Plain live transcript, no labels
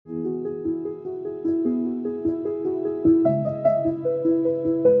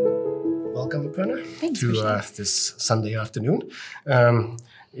Aparna. Thanks, to this Sunday afternoon.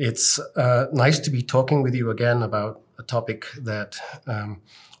 It's nice to be talking with you again about a topic that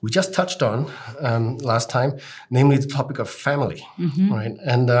we just touched on last time, namely the topic of family, right?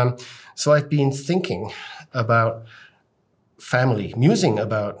 And so I've been thinking about family, musing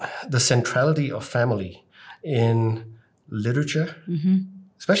about the centrality of family in literature,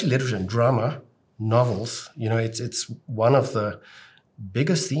 especially literature and drama, novels. You know, it's one of the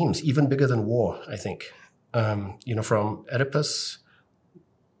biggest themes, even bigger than war, I think. You know, from Oedipus,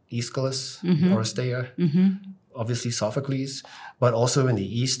 Aeschylus, Oresteia, obviously Sophocles, but also in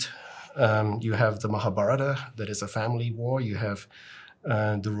the East, you have the Mahabharata, that is a family war. You have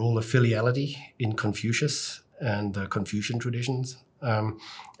the role of filiality in Confucius and the Confucian traditions.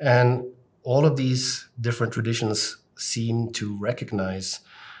 And all of these different traditions seem to recognize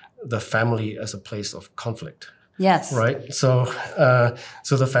the family as a place of conflict. Yes. Right? So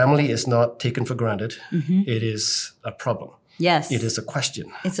the family is not taken for granted. It is a problem. Yes. It is a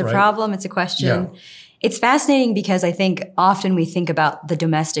question. It's a problem. It's a question. Yeah. It's fascinating because I think often we think about the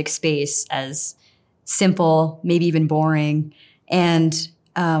domestic space as simple, maybe even boring. And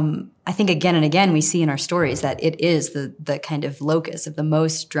I think again and again we see in our stories that it is the kind of locus of the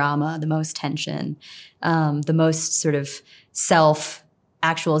most drama, the most tension, the most sort of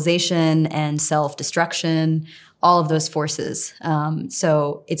self-actualization and self-destruction, all of those forces.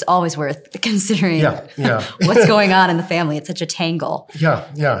 So it's always worth considering what's going on in the family. It's such a tangle. Yeah.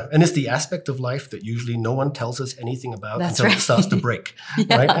 And it's the aspect of life that usually no one tells us anything about until it starts to break,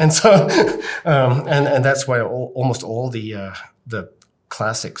 Yeah. right? And so, and that's why almost all the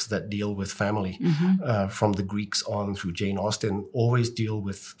classics that deal with family, from the Greeks on through Jane Austen, always deal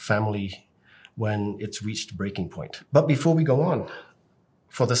with family when it's reached breaking point. But before we go on,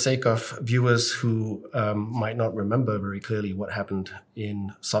 for the sake of viewers who might not remember very clearly what happened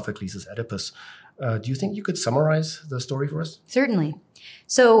in Sophocles' Oedipus, do you think you could summarize the story for us? Certainly.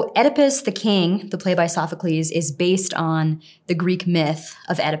 So Oedipus the King, the play by Sophocles, is based on the Greek myth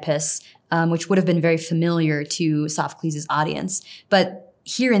of Oedipus, which would have been very familiar to Sophocles' audience. But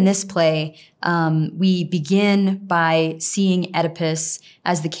here in this play, we begin by seeing Oedipus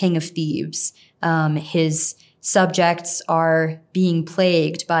as the king of Thebes. His subjects are being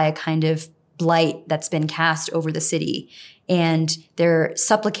plagued by a kind of blight that's been cast over the city, and they're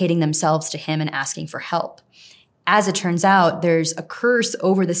supplicating themselves to him and asking for help. As it turns out, there's a curse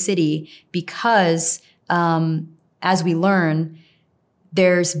over the city because, as we learn,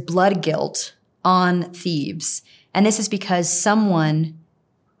 there's blood guilt on Thebes. And this is because someone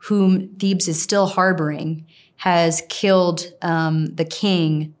whom Thebes is still harboring has killed the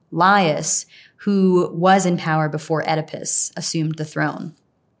king, Laius, who was in power before Oedipus assumed the throne.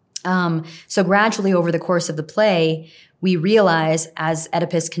 So gradually over the course of the play, we realize as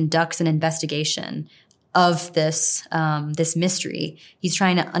Oedipus conducts an investigation of this mystery, he's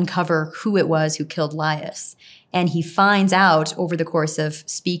trying to uncover who it was who killed Laius. And he finds out over the course of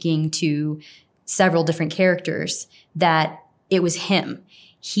speaking to several different characters that it was him.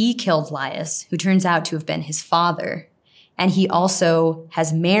 He killed Laius, who turns out to have been his father. And he also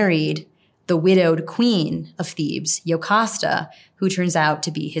has married the widowed queen of Thebes, Jocasta, who turns out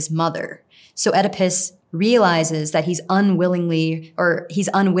to be his mother. So Oedipus realizes that he's unwittingly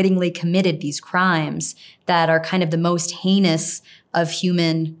committed these crimes that are kind of the most heinous of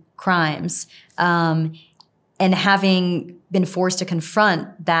human crimes. And having been forced to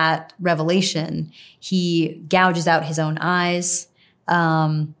confront that revelation, he gouges out his own eyes,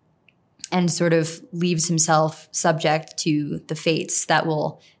 and sort of leaves himself subject to the fates that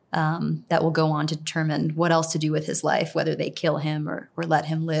will go on to determine what else to do with his life, whether they kill him or let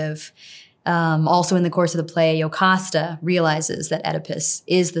him live. Also in the course of the play, Jocasta realizes that Oedipus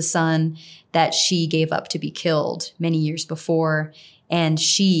is the son that she gave up to be killed many years before, and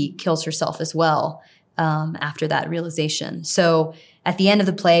she kills herself as well after that realization. So at the end of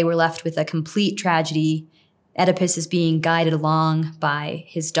the play, we're left with a complete tragedy. Oedipus is being guided along by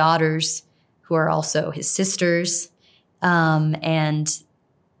his daughters, who are also his sisters, and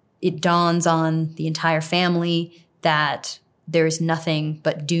it dawns on the entire family that there is nothing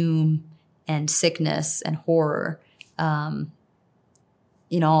but doom and sickness and horror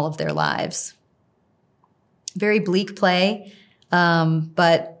in all of their lives. Very bleak play,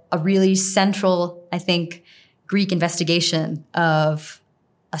 but a really central, I think, Greek investigation of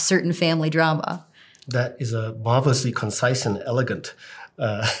a certain family drama. That is a marvelously concise and elegant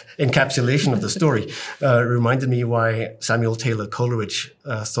encapsulation of the story. Reminded me why Samuel Taylor Coleridge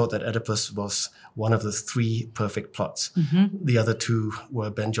thought that Oedipus was one of the three perfect plots. The other two were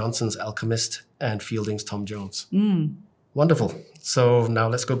Ben Jonson's Alchemist and Fielding's Tom Jones. Wonderful. So now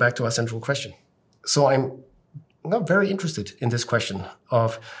let's go back to our central question. so I'm not very interested in this question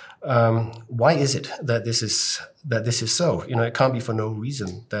of why is it that this is so? It can't be for no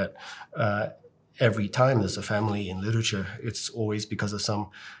reason that every time there's a family in literature, it's always because of some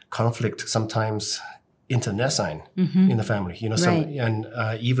conflict, sometimes internecine in the family. And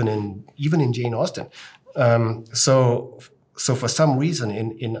even in Jane Austen. So for some reason,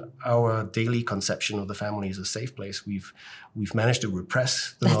 in our daily conception of the family as a safe place, we've managed to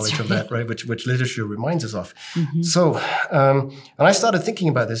repress the knowledge of that, right? Which literature reminds us of. So, and I started thinking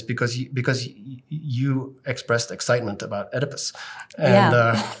about this because you expressed excitement about Oedipus,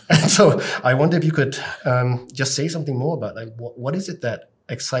 and so I wonder if you could just say something more about what is it that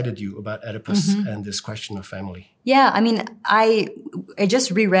excited you about Oedipus and this question of family? Yeah, I mean, I just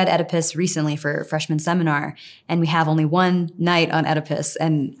reread Oedipus recently for freshman seminar, and we have only one night on Oedipus,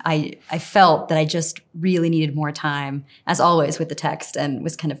 and I felt that I just really needed more time, as always, with the text, and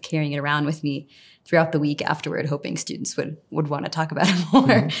was kind of carrying it around with me throughout the week afterward, hoping students would want to talk about it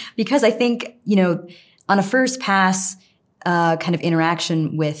more. Because I think, on a first pass kind of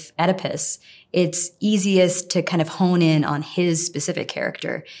interaction with Oedipus, it's easiest to kind of hone in on his specific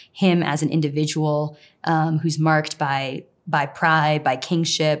character, him as an individual who's marked by pride, by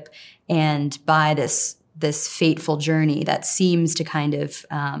kingship, and by this fateful journey that seems to kind of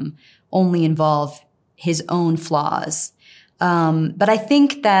only involve his own flaws. But I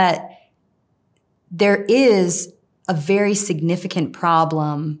think that there is a very significant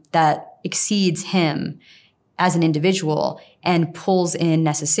problem that exceeds him as an individual and pulls in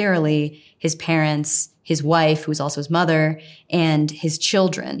necessarily his parents, his wife, who's also his mother, and his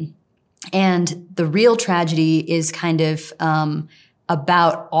children. And the real tragedy is kind of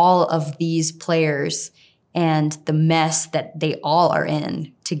about all of these players and the mess that they all are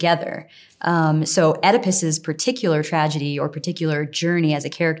in together. So Oedipus's particular tragedy or particular journey as a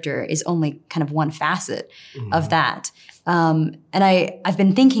character is only kind of one facet of that. And I've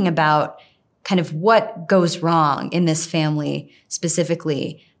been thinking about kind of what goes wrong in this family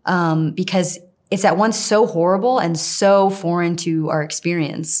specifically, because it's at once so horrible and so foreign to our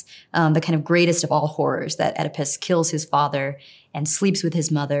experience, the kind of greatest of all horrors that Oedipus kills his father and sleeps with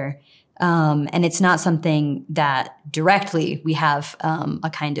his mother. And it's not something that directly we have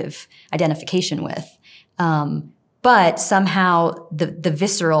a kind of identification with. But somehow the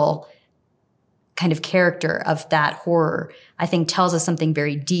visceral kind of character of that horror, I think, tells us something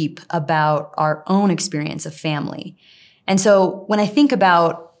very deep about our own experience of family. And so when I think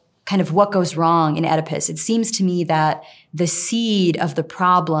about kind of what goes wrong in Oedipus, it seems to me that the seed of the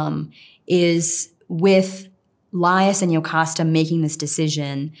problem is with Laius and Jocasta making this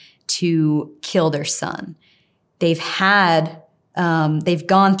decision to kill their son. They've gone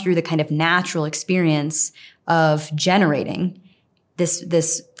through the kind of natural experience of generating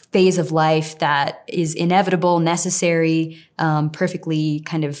this phase of life that is inevitable, necessary, perfectly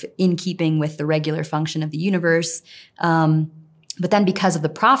kind of in keeping with the regular function of the universe. But then because of the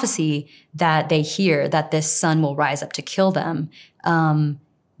prophecy that they hear that this son will rise up to kill them,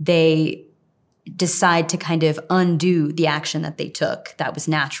 they decide to kind of undo the action that they took that was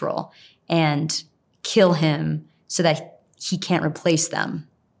natural and kill him so that he can't replace them.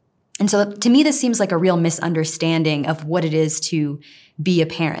 And so to me, this seems like a real misunderstanding of what it is to be a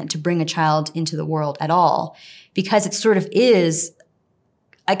parent, to bring a child into the world at all, because it sort of is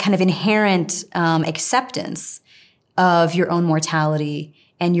a kind of inherent acceptance of your own mortality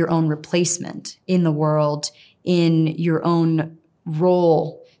and your own replacement in the world, in your own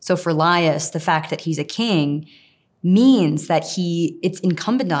role. So for Laius, the fact that he's a king means that it's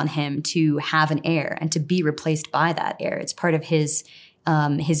incumbent on him to have an heir and to be replaced by that heir. It's part of his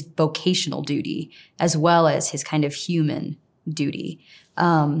vocational duty as well as his kind of human duty.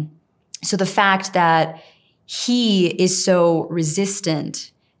 So the fact that he is so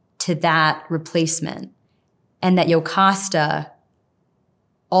resistant to that replacement and that Jocasta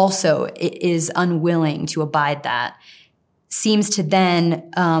also is unwilling to abide that seems to then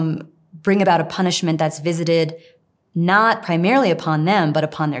bring about a punishment that's visited not primarily upon them, but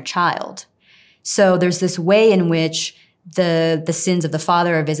upon their child. So there's this way in which the sins of the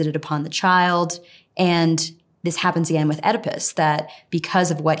father are visited upon the child. And this happens again with Oedipus, that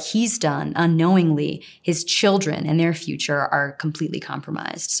because of what he's done unknowingly, his children and their future are completely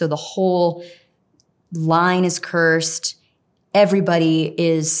compromised. So the whole line is cursed. Everybody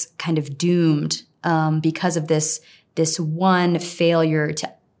is kind of doomed because of this one failure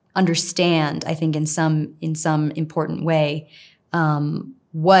to understand, I think in some important way,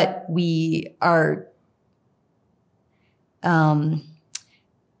 what we are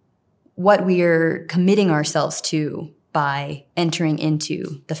committing ourselves to by entering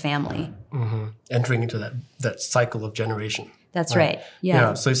into the family. Mm-hmm. Entering into that cycle of generation. That's right.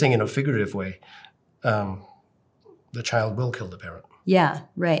 Yeah. So you're saying in a figurative way, the child will kill the parent. Yeah,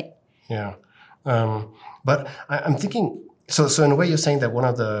 right. Yeah. But I'm thinking, so in a way you're saying that one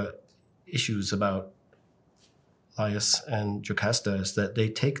of the issues about Laius and Jocasta is that they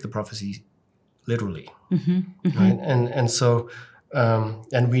take the prophecy literally. Mm-hmm. Mm-hmm. Right? And so,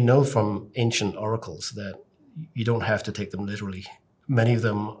 and we know from ancient oracles that you don't have to take them literally. Many of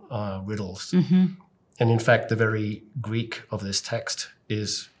them are riddles. Mm-hmm. And in fact, the very Greek of this text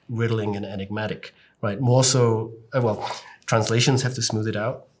is riddling and enigmatic, right? More so, translations have to smooth it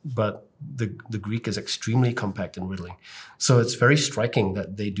out, but the Greek is extremely compact and riddling. So it's very striking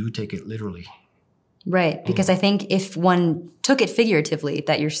that they do take it literally. Right, because I think if one took it figuratively,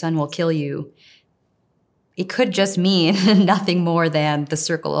 that your son will kill you, it could just mean nothing more than the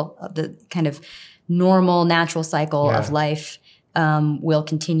circle of the kind of normal, natural cycle of life will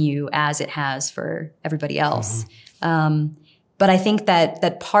continue as it has for everybody else. Mm-hmm. But I think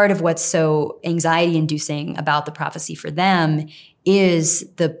that part of what's so anxiety-inducing about the prophecy for them is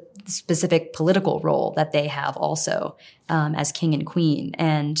the specific political role that they have also as king and queen.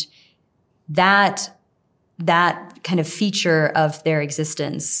 And that kind of feature of their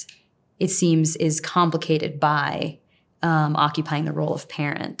existence, it seems, is complicated by occupying the role of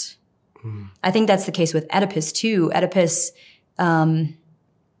parent. Mm. I think that's the case with Oedipus too. Oedipus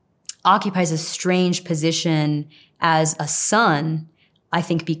occupies a strange position as a son, I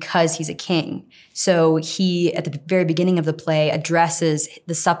think, because he's a king. So he, at the very beginning of the play, addresses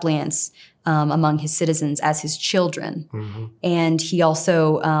the suppliants among his citizens as his children. Mm-hmm. And he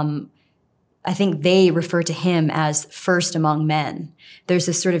also, I think they refer to him as first among men. There's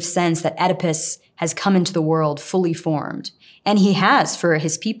this sort of sense that Oedipus has come into the world fully formed. And he has for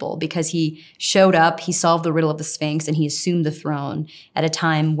his people, because he showed up, he solved the riddle of the Sphinx, and he assumed the throne at a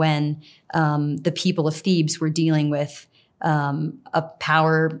time when the people of Thebes were dealing with a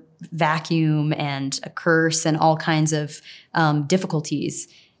power vacuum and a curse and all kinds of difficulties.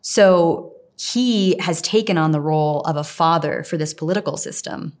 So he has taken on the role of a father for this political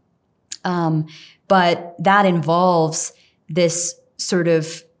system. But that involves this sort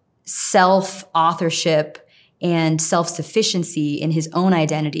of self-authorship and self-sufficiency in his own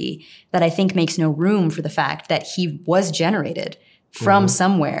identity that I think makes no room for the fact that he was generated from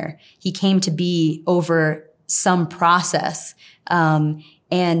somewhere. He came to be over some process.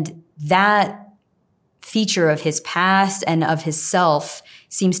 And that feature of his past and of his self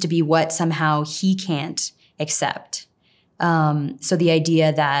seems to be what somehow he can't accept. So the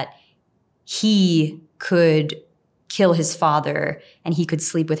idea that he could kill his father and he could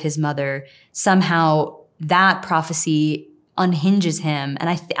sleep with his mother, somehow that prophecy unhinges him.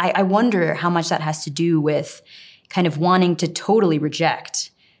 And I wonder how much that has to do with kind of wanting to totally reject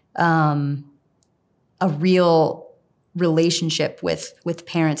a real relationship with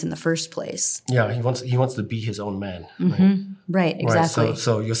parents in the first place. Yeah, he wants to be his own man. Mm-hmm. Right, exactly. Right,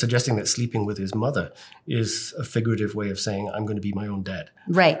 so you're suggesting that sleeping with his mother is a figurative way of saying, I'm going to be my own dad.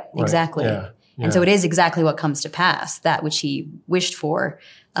 Right, exactly. Yeah. And so it is exactly what comes to pass. That which he wished for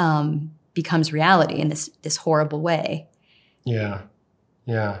becomes reality in this horrible way. Yeah.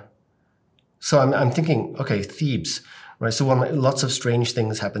 So I'm thinking, okay, Thebes, right? So lots of strange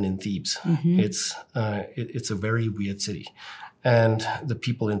things happen in Thebes. Mm-hmm. It's a very weird city, and the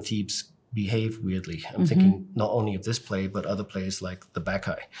people in Thebes behave weirdly. I'm thinking not only of this play, but other plays like the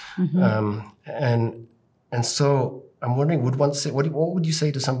Bacchae. Mm-hmm. And so I'm wondering, would one say, what would you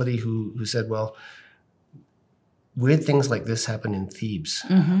say to somebody who said, well, weird things like this happen in Thebes.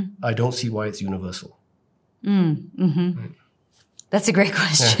 Mm-hmm. I don't see why it's universal. Mm-hmm. Right. That's a great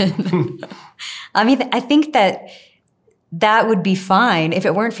question. Yeah. I mean, I think that would be fine if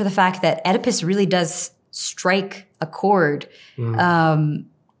it weren't for the fact that Oedipus really does strike a chord.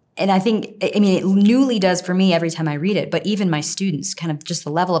 And I think, it newly does for me every time I read it, but even my students, kind of just the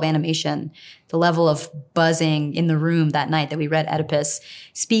level of animation, the level of buzzing in the room that night that we read Oedipus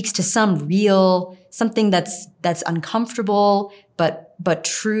speaks to something that's uncomfortable, but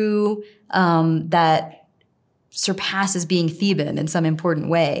true, that surpasses being Theban in some important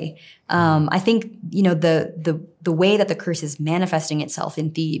way. I think, the way that the curse is manifesting itself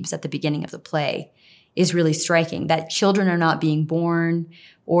in Thebes at the beginning of the play is really striking, that children are not being born,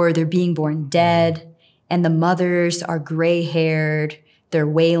 or they're being born dead, and the mothers are gray-haired, they're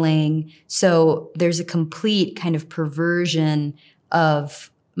wailing. So there's a complete kind of perversion of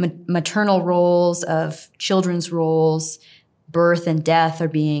maternal roles, of children's roles. Birth and death are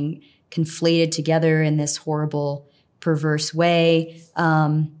being conflated together in this horrible, perverse way.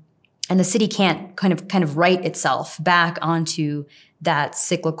 And And the city can't kind of right itself back onto that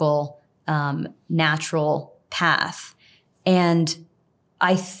cyclical, natural path. And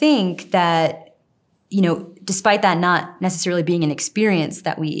I think that, despite that not necessarily being an experience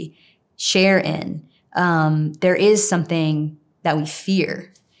that we share in, there is something that we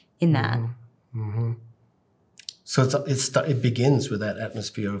fear in that. Mm-hmm. So it begins with that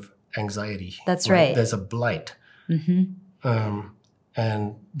atmosphere of anxiety. That's right. There's a blight.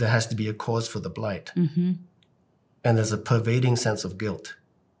 And there has to be a cause for the blight. And there's a pervading sense of guilt.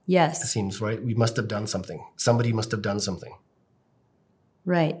 Yes. It seems, right? We must have done something. Somebody must have done something.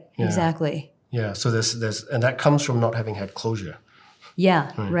 Right. Yeah. Exactly. Yeah. So there's and that comes from not having had closure.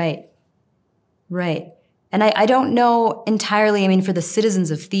 Yeah. Right. And I don't know entirely, I mean, for the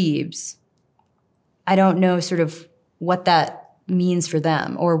citizens of Thebes, I don't know sort of what that means for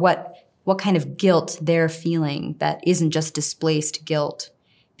them or what kind of guilt they're feeling that isn't just displaced guilt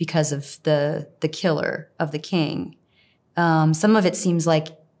because of the killer of the king. Some of it seems like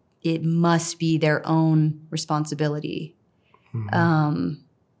it must be their own responsibility. And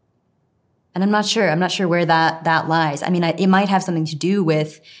I'm not sure where that lies. I mean, it might have something to do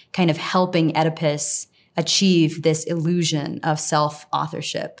with kind of helping Oedipus achieve this illusion of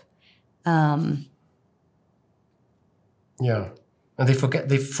self-authorship. Yeah. And they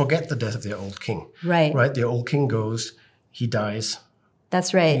forget the death of their old king. Right. Right? Their old king goes, he dies.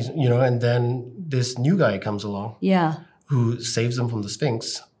 That's right. And then this new guy comes along. Yeah. Who saves them from the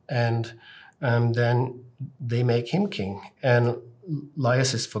Sphinx. And then they make him king. And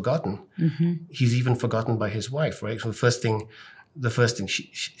Laius is forgotten. He's even forgotten by his wife, right? So the first thing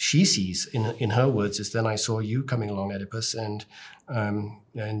she sees in her words is, then I saw you coming along, Oedipus, and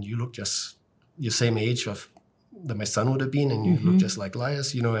you look just your same age that my son would have been, and you look just like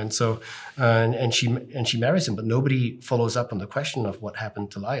Laius, and so and she marries him, but nobody follows up on the question of what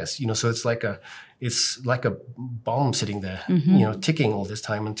happened to Laius, so it's like a bomb sitting there, ticking all this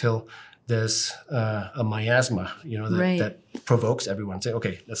time until there's a miasma, that provokes everyone. Say,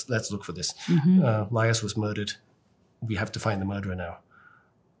 okay, let's look for this. Laius was murdered. We have to find the murderer now.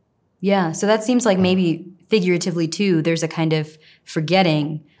 Yeah, so that seems like maybe figuratively too, there's a kind of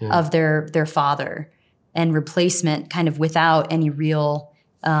forgetting of their father and replacement, kind of without any real,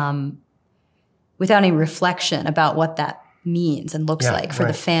 without any reflection about what that means and looks like for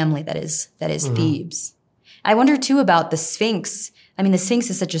the family that is Thebes. I wonder too about the Sphinx. I mean, the Sphinx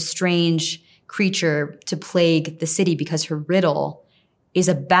is such a strange creature to plague the city because her riddle is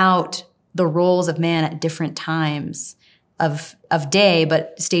about the roles of man at different times of day,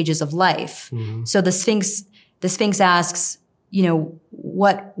 but stages of life. So the Sphinx asks,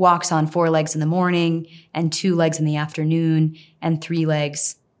 what walks on 4 legs in the morning and 2 legs in the afternoon and 3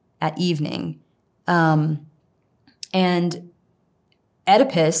 legs at evening. And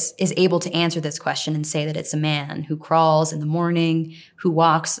Oedipus is able to answer this question and say that it's a man who crawls in the morning, who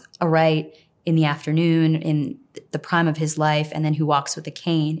walks aright in the afternoon in the prime of his life, and then who walks with a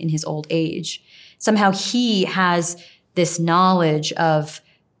cane in his old age. Somehow he has this knowledge of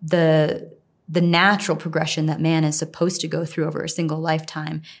the natural progression that man is supposed to go through over a single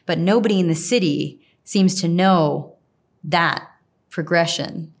lifetime, but nobody in the city seems to know that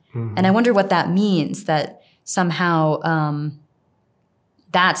progression. And I wonder what that means, that somehow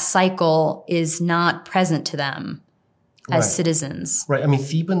that cycle is not present to them as citizens. Right. I mean,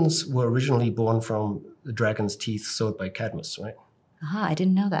 Thebans were originally born from the dragon's teeth sowed by Cadmus, right? I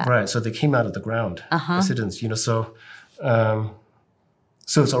didn't know that. Right. So they came out of the ground, the citizens, so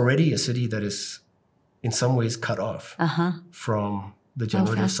it's already a city that is in some ways cut off from the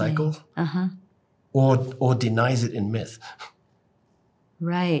generative cycle or denies it in myth.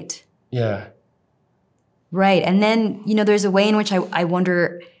 Right. Yeah. Right. And then, there's a way in which I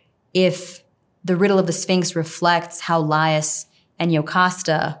wonder if the riddle of the Sphinx reflects how Laius and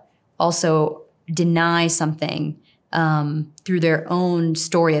Jocasta also deny something through their own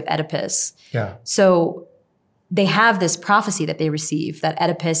story of Oedipus. Yeah. So they have this prophecy that they receive that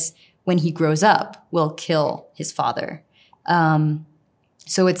Oedipus, when he grows up, will kill his father.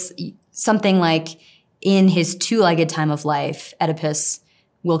 So it's something like in his 2-legged time of life, Oedipus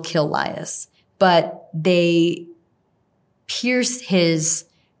will kill Laius. But they pierce his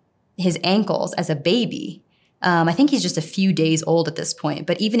ankles as a baby. I think he's just a few days old at this point.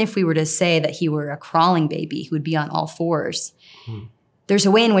 But even if we were to say that he were a crawling baby who would be on all fours, there's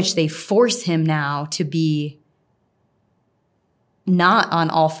a way in which they force him now to be not on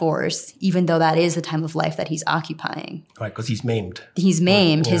all fours, even though that is the time of life that he's occupying. Right, because he's maimed. He's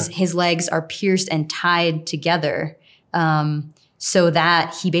maimed. Right, His legs are pierced and tied together. so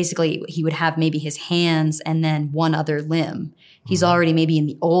that he would have maybe his hands and then one other limb. He's already maybe in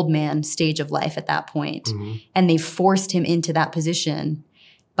the old man stage of life at that point. And they forced him into that position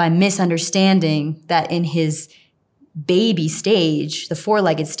by misunderstanding that in his baby stage, the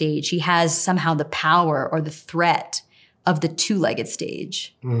four-legged stage, he has somehow the power or the threat of the two-legged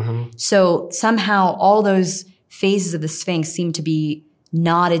stage. So somehow all those phases of the Sphinx seem to be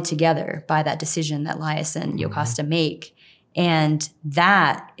knotted together by that decision that Laius and Jocasta make. And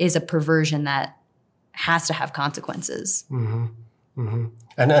that is a perversion that has to have consequences. And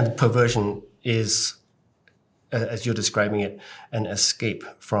the perversion is, as you're describing it, an escape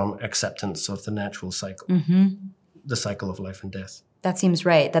from acceptance of the natural cycle, the cycle of life and death. That seems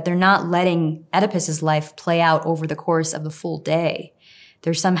right, that they're not letting Oedipus's life play out over the course of the full day.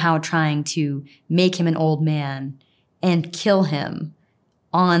 They're somehow trying to make him an old man and kill him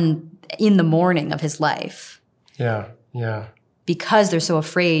in the morning of his life. Yeah. Because they're so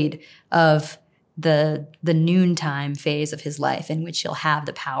afraid of the noontime phase of his life in which he'll have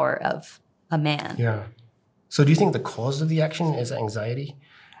the power of a man. Yeah. So do you think the cause of the action is anxiety?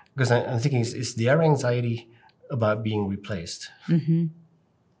 Because I'm thinking, is their anxiety about being replaced?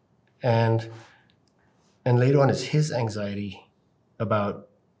 And later on, is his anxiety about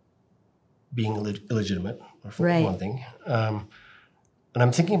being illegitimate, or for one thing. And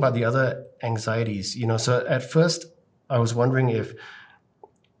I'm thinking about the other anxieties, so at first I was wondering if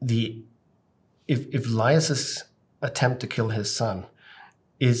Laius's attempt to kill his son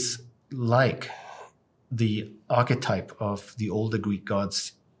is like the archetype of the older Greek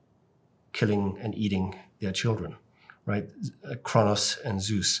gods killing and eating their children, right? Kronos and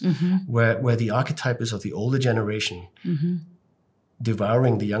Zeus, where the archetype is of the older generation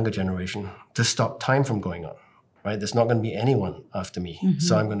devouring the younger generation to stop time from going on, right? There's not going to be anyone after me,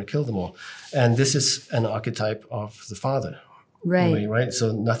 so I'm going to kill them all. And this is an archetype of the father. Right.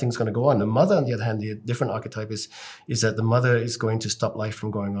 So nothing's going to go on. The mother, on the other hand, the different archetype is that the mother is going to stop life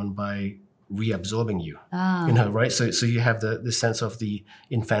from going on by reabsorbing you in her, right? So you have the sense of the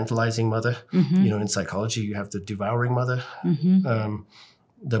infantilizing mother. In psychology, you have the devouring mother,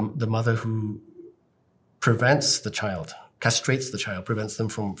 the mother who prevents the child, castrates the child, prevents them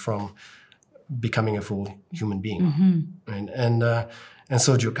from becoming a full human being. And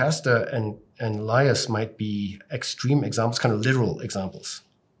so Jocasta and Laius might be extreme examples, kind of literal examples,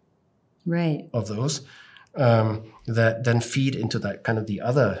 of those that then feed into that kind of the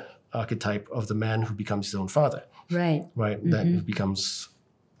other archetype of the man who becomes his own father, right? That becomes,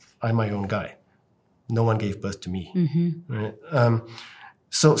 I'm my own guy. No one gave birth to me, right?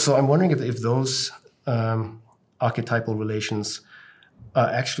 So I'm wondering if those archetypal relations are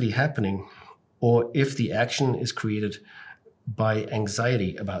actually happening, or if the action is created by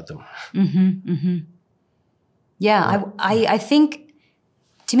anxiety about them. Yeah, I think,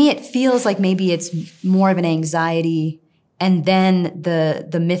 to me, it feels like maybe it's more of an anxiety, and then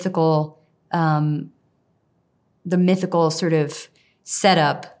the mythical sort of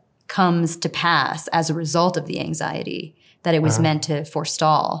setup comes to pass as a result of the anxiety that it was meant to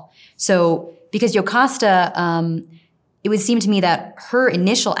forestall. So, because Jocasta, it would seem to me that her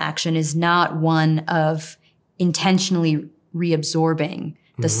initial action is not one of intentionally reabsorbing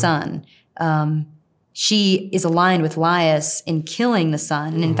the son. She is aligned with Laius in killing the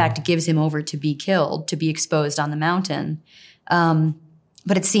son, and in fact gives him over to be killed, to be exposed on the mountain.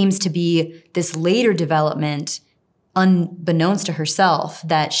 But it seems to be this later development, unbeknownst to herself,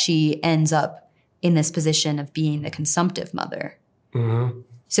 that she ends up in this position of being the consumptive mother.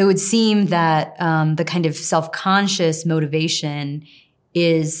 So it would seem that the kind of self-conscious motivation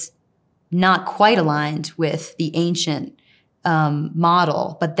is not quite aligned with the ancient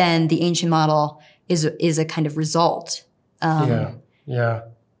model, but then the ancient model is a kind of result. And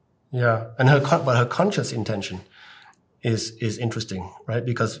her conscious intention is interesting, right?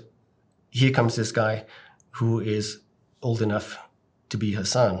 Because here comes this guy who is old enough to be her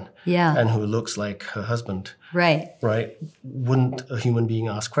son, and who looks like her husband, right? Wouldn't a human being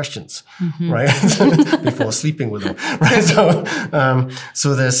ask questions, right, before sleeping with him, right?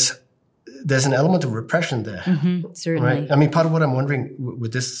 So there's an element of repression there, certainly. Right? I mean, part of what I'm wondering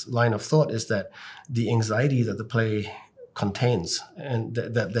with this line of thought is that the anxiety that the play contains and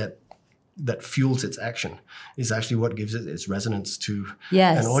that fuels its action is actually what gives it its resonance to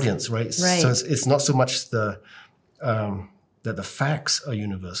an audience, right? So it's not so much that the facts are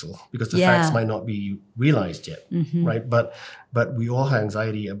universal, because the facts might not be realized yet, right? But we all have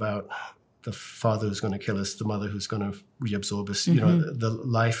anxiety about the father who's going to kill us, the mother who's going to reabsorb us, the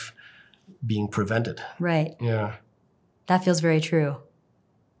life being prevented. Right. Yeah. That feels very true.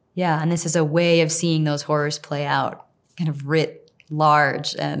 Yeah, and this is a way of seeing those horrors play out, kind of writ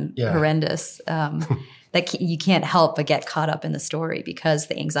large and horrendous that you can't help but get caught up in the story because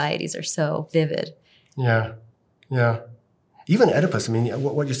the anxieties are so vivid. Yeah, yeah. Even Oedipus, I mean,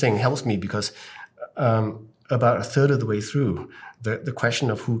 what you're saying helps me because about a third of the way through, the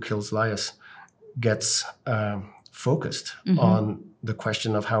question of who kills Laius gets focused on the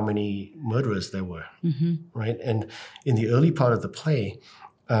question of how many murderers there were, right? And in the early part of the play,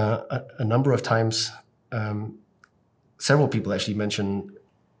 a number of times, several people actually mention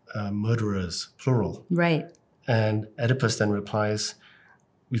murderers, plural. Right. And Oedipus then replies,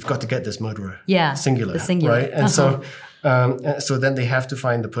 we've got to get this murderer, singular, right? And so then they have to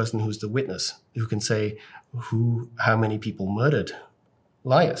find the person who's the witness, who can say how many people murdered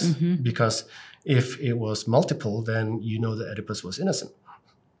Laius, because if it was multiple, then you know that Oedipus was innocent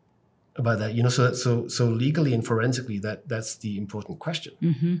about that. You know, so legally and forensically, that's the important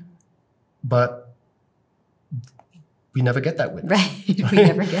question. But we never get that witness. Right. We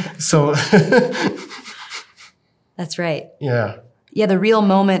never get it. So that's right. Yeah. Yeah, the real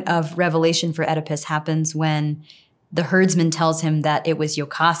moment of revelation for Oedipus happens when the herdsman tells him that it was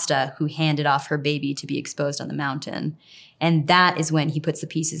Jocasta who handed off her baby to be exposed on the mountain. And that is when he puts the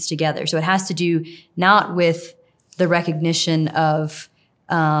pieces together. So it has to do not with the recognition of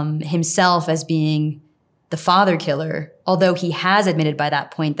himself as being the father killer, although he has admitted by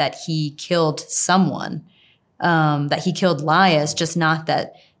that point that he killed someone, that he killed Laius, just not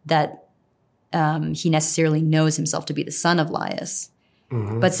that he necessarily knows himself to be the son of Laius.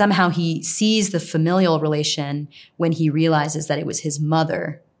 But somehow he sees the familial relation when he realizes that it was his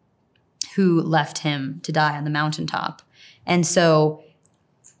mother who left him to die on the mountaintop. And so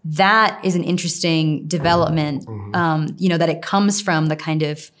that is an interesting development, that it comes from the kind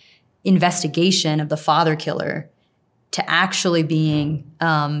of investigation of the father killer to actually being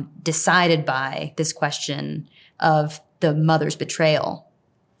decided by this question of the mother's betrayal.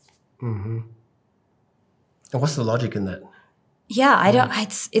 And what's the logic in that? Yeah, I don't.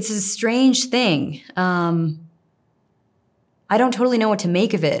 It's a strange thing. I don't totally know what to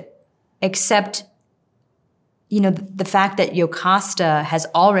make of it, except, the fact that Jocasta has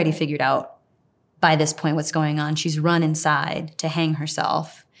already figured out by this point what's going on. She's run inside to hang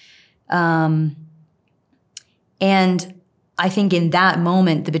herself, and I think in that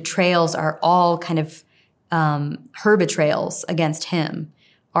moment the betrayals are all kind of her betrayals against him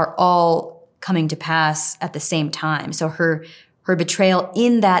are all coming to pass at the same time. So her betrayal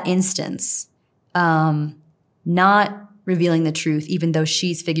in that instance, not revealing the truth, even though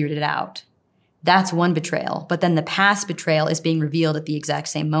she's figured it out. That's one betrayal. But then the past betrayal is being revealed at the exact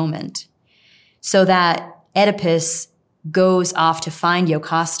same moment. So that Oedipus goes off to find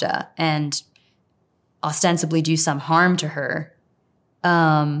Jocasta and ostensibly do some harm to her,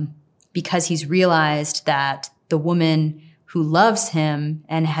 because he's realized that the woman who loves him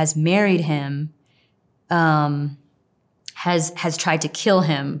and has married him has tried to kill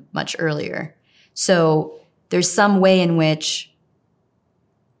him much earlier. So there's some way in which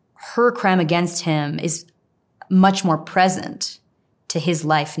her crime against him is much more present to his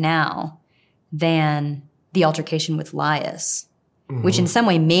life now than the altercation with Laius, which in some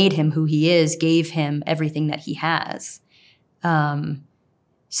way made him who he is, gave him everything that he has.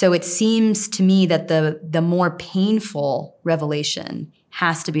 So it seems to me that the more painful revelation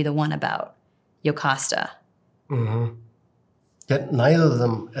has to be the one about Jocasta. Yet neither of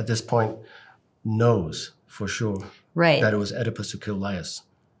them at this point knows for sure that it was Oedipus who killed Laius.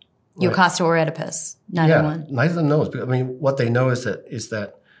 Jocasta or Oedipus, neither one. Neither of them knows. I mean, what they know is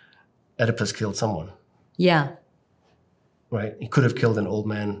that Oedipus killed someone. Yeah. Right? He could have killed an old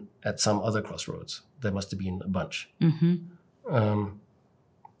man at some other crossroads. There must have been a bunch.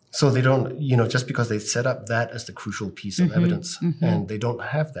 So they don't, just because they set up that as the crucial piece of evidence, and they don't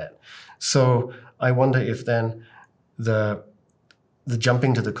have that. So I wonder if then the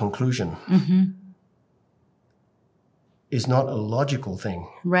jumping to the conclusion is not a logical thing,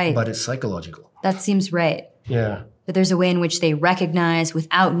 but it's psychological. That seems right. Yeah. That there's a way in which they recognize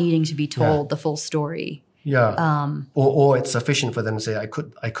without needing to be told the full story. Yeah. Or it's sufficient for them to say, I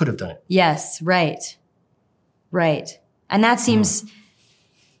could have done it. Yes, right. And that seems,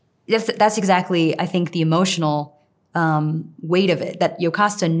 that's exactly, I think, the emotional weight of it, that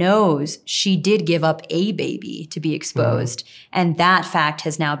Jocasta knows she did give up a baby to be exposed, and that fact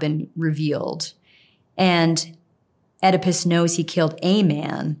has now been revealed. And Oedipus knows he killed a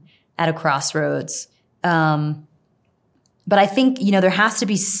man at a crossroads. But I think, there has to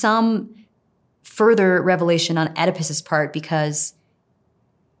be some further revelation on Oedipus's part, because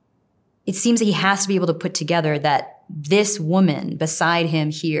it seems that he has to be able to put together that this woman beside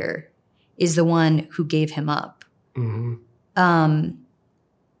him here is the one who gave him up. it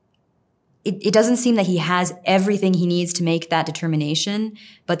doesn't seem that he has everything he needs to make that determination,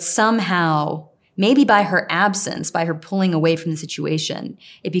 but somehow, maybe by her absence, by her pulling away from the situation,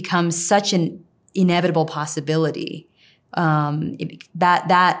 it becomes such an inevitable possibility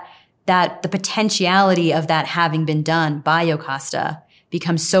that the potentiality of that having been done by Jocasta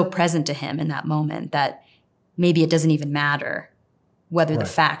becomes so present to him in that moment that maybe it doesn't even matter whether the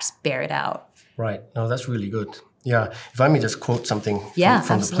facts bear it out. Right. No, that's really good. Yeah. If I may just quote something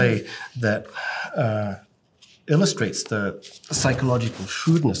from the play that illustrates the psychological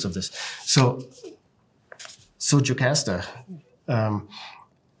shrewdness of this. So Jocasta,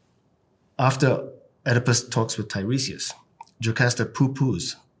 after Oedipus talks with Tiresias, Jocasta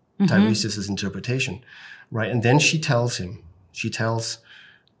poo-poos Tiresias' interpretation, right? And then she tells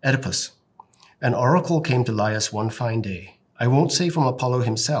Oedipus, an oracle came to Laius one fine day. I won't say from Apollo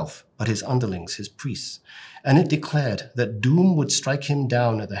himself, but his underlings, his priests. And it declared that doom would strike him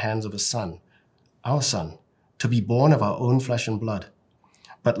down at the hands of a son, our son, to be born of our own flesh and blood.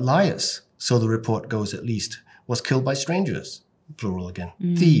 But Laius, so the report goes at least, was killed by strangers, plural again,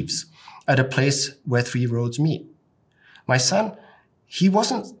 thieves, at a place where 3 roads meet. My son, he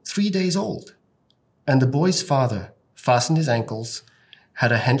wasn't 3 days old. And the boy's father fastened his ankles,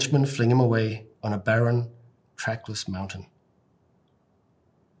 had a henchman fling him away on a barren, trackless mountain.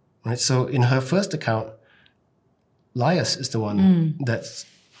 Right? So in her first account, Laius is the one that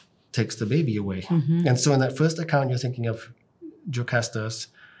takes the baby away. Mm-hmm. And so in that first account, you're thinking of Jocasta's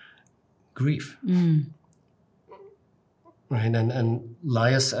grief. Right? And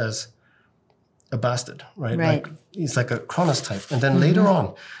Laius as a bastard, right? Like, he's like a Cronus type. And then later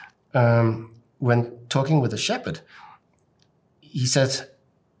on, when talking with the shepherd, he says,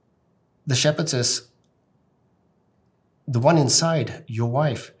 the shepherd says, the one inside, your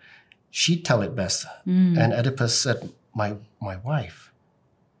wife, she'd tell it best. And Oedipus said, my wife,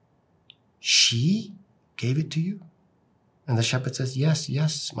 she gave it to you? And the shepherd says,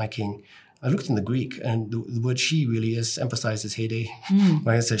 yes, my king. I looked in the Greek, and the word "she" really is emphasizes heyday.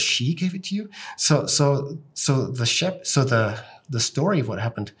 Right? It says she gave it to you. So the story of what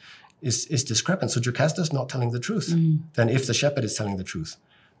happened is discrepant. So Jocasta is not telling the truth. Then if the shepherd is telling the truth,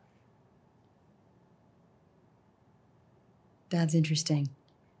 that's interesting.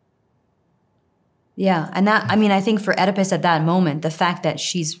 Yeah, and that, I mean, I think for Oedipus at that moment, the fact that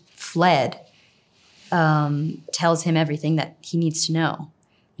she's fled tells him everything that he needs to know.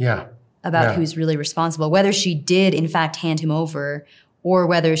 Yeah. About who's really responsible, whether she did in fact hand him over, or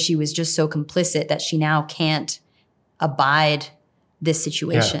whether she was just so complicit that she now can't abide this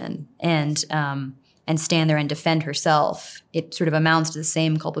situation and stand there and defend herself. It sort of amounts to the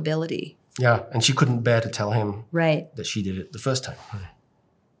same culpability. Yeah, and she couldn't bear to tell him that she did it the first time.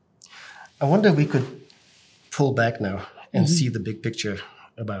 I wonder if we could pull back now and see the big picture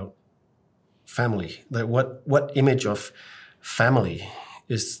about family. Like what image of family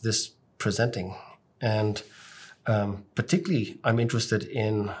is this presenting? And particularly, I'm interested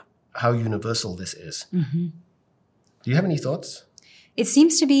in how universal this is. Do you have any thoughts? It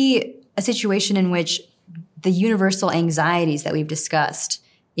seems to be a situation in which the universal anxieties that we've discussed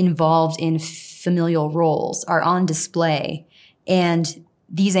involved in familial roles are on display. And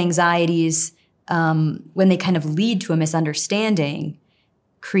these anxieties, when they kind of lead to a misunderstanding,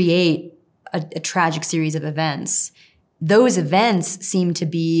 create a tragic series of events. Those events seem to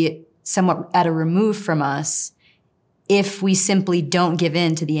be somewhat at a remove from us if we simply don't give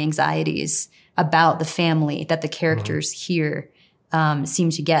in to the anxieties about the family that the characters here seem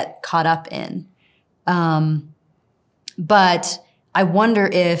to get caught up in. But I wonder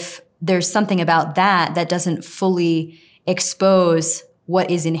if there's something about that doesn't fully expose what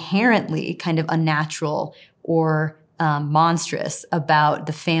is inherently kind of unnatural or monstrous about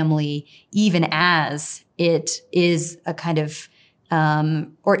the family, even as it is a kind of,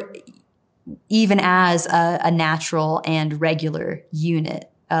 or even as a natural and regular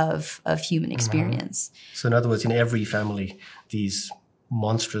unit of human experience. So in other words, in every family, these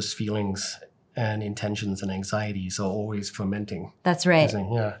monstrous feelings and intentions and anxieties are always fermenting. That's right.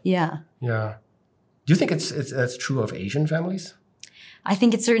 Yeah. Do you think it's true of Asian families? I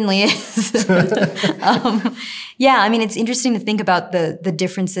think it certainly is. I mean, it's interesting to think about the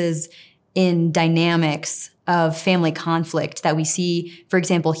differences in dynamics of family conflict that we see, for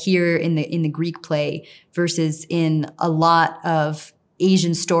example, here in the Greek play versus in a lot of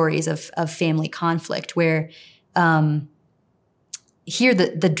Asian stories of family conflict, where here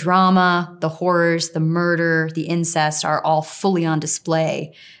the drama, the horrors, the murder, the incest are all fully on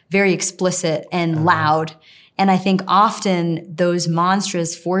display, very explicit and loud. And I think often those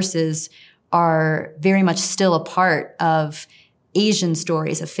monstrous forces are very much still a part of Asian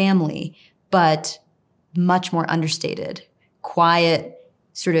stories of family, but much more understated, quiet,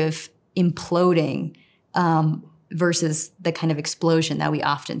 sort of imploding, versus the kind of explosion that we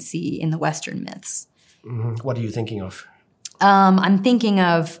often see in the Western myths. Mm-hmm. What are you thinking of? I'm thinking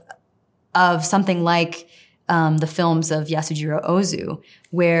of something like the films of Yasujirō Ozu,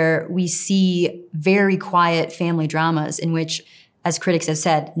 where we see very quiet family dramas in which, as critics have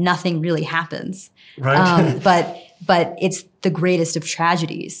said, nothing really happens. Right. But it's the greatest of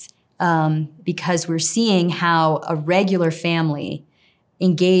tragedies, because we're seeing how a regular family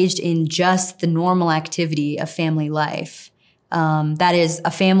engaged in just the normal activity of family life, that is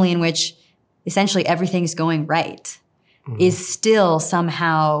a family in which essentially everything's going right, is still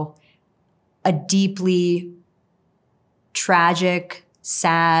somehow a deeply tragic,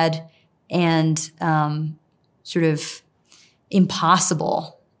 sad, and sort of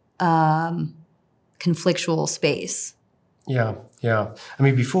impossible conflictual space. Yeah. I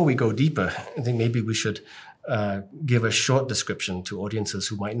mean, before we go deeper, I think maybe we should give a short description to audiences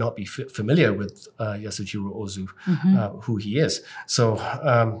who might not be familiar with Yasujirō Ozu, who he is. So,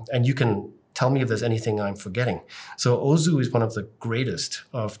 and you can tell me if there's anything I'm forgetting. So Ozu is one of the greatest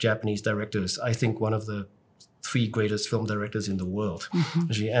of Japanese directors. I think one of the 3 greatest film directors in the world.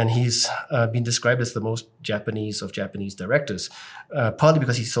 Actually. And he's been described as the most Japanese of Japanese directors, partly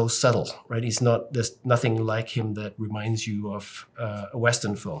because he's so subtle, right? There's nothing like him that reminds you of a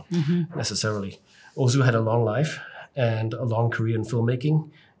Western film necessarily. Ozu had a long life and a long career in filmmaking.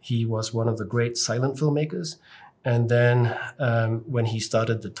 He was one of the great silent filmmakers. And then when he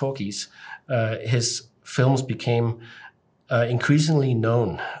started the talkies, his films became increasingly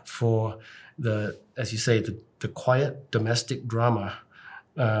known for as you say, the quiet domestic drama,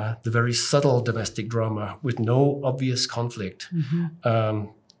 the very subtle domestic drama with no obvious conflict,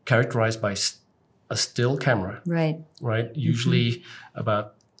 characterized by a still camera, right? Usually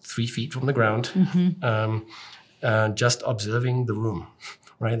about 3 feet from the ground, just observing the room,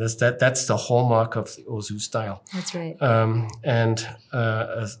 right? That's the hallmark of the Ozu style. That's right. And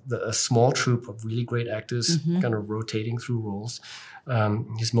a small troupe of really great actors kind of rotating through roles.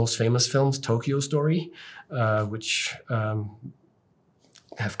 His most famous films, Tokyo Story, which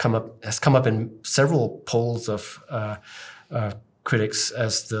has come up in several polls of critics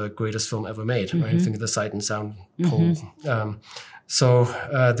as the greatest film ever made. Right? I think of the Sight and Sound poll. So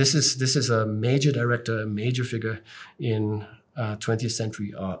this is a major director, a major figure in 20th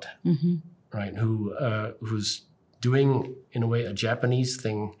century art, right? Who's doing, in a way, a Japanese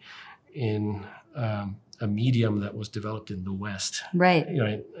thing in a medium that was developed in the West, right?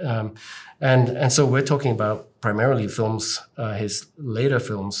 And so we're talking about primarily films, his later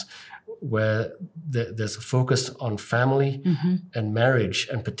films, where there's a focus on family and marriage,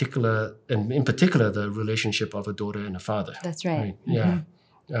 and in particular the relationship of a daughter and a father. That's right. Yeah.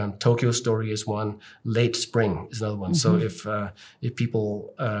 Tokyo Story is one. Late Spring is another one. So if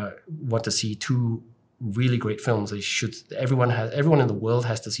people want to see 2 really great films, they should. Everyone in the world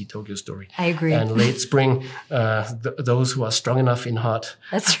has to see Tokyo Story. I agree. And Late Spring, those who are strong enough in heart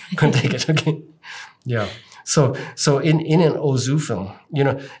can take it. Okay. Yeah. So in an Ozu film,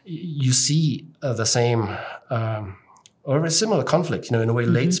 you see the same or a similar conflict. In a way,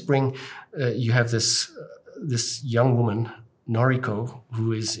 Late Spring, you have this young woman, Noriko,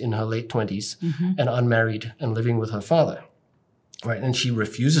 who is in her late 20s and unmarried and living with her father, right? And she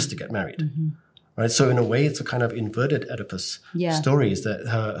refuses to get married, right? So in a way, it's a kind of inverted Oedipus story, is that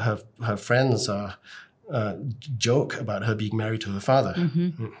her friends joke about her being married to her father.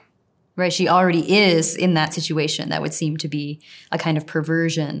 Right, she already is in that situation that would seem to be a kind of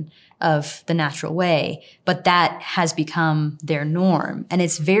perversion of the natural way, but that has become their norm, and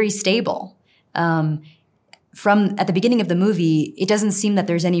it's very stable. From at the beginning of the movie, it doesn't seem that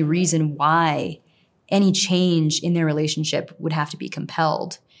there's any reason why any change in their relationship would have to be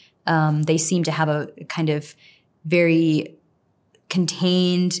compelled. They seem to have a kind of very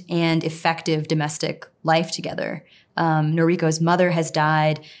contained and effective domestic life together. Noriko's mother has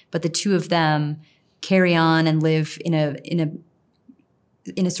died, but the 2 of them carry on and live in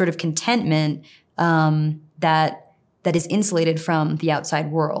a sort of contentment that is insulated from the outside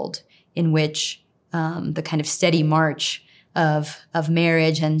world, in which the kind of steady march of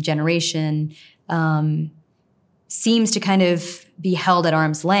marriage and generation seems to kind of be held at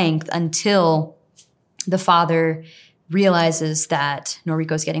arm's length until the father realizes that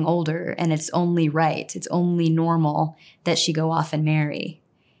Noriko's getting older and it's only right, it's only normal that she go off and marry.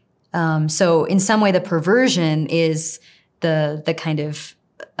 So in some way, the perversion is the kind of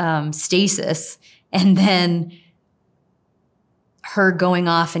stasis, and then her going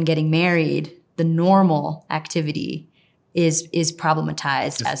off and getting married, the normal activity, is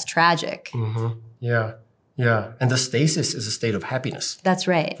problematized as tragic. Mm-hmm. Yeah. Yeah. And the stasis is a state of happiness. That's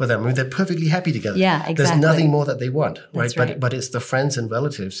right. For them. I mean, they're perfectly happy together. Yeah, exactly. There's nothing more that they want, right? That's right. But it's the friends and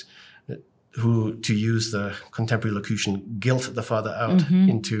relatives who, to use the contemporary locution, guilt the father out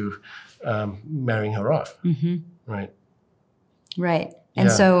into marrying her off. Mm-hmm. Right. Right.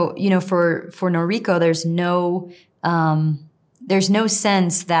 And so, for Noriko, there's no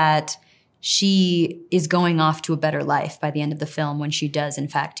sense that she is going off to a better life by the end of the film when she does in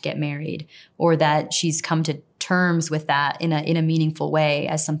fact get married, or that she's come to terms with that in a meaningful way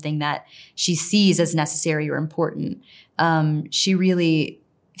as something that she sees as necessary or important. She really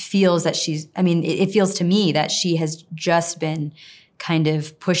feels that it feels to me that she has just been kind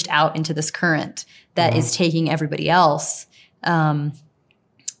of pushed out into this current that is taking everybody else in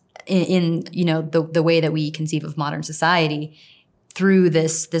the way that we conceive of modern society through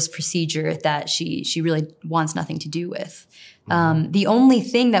this procedure that she really wants nothing to do with. The only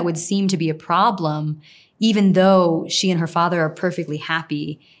thing that would seem to be a problem, even though she and her father are perfectly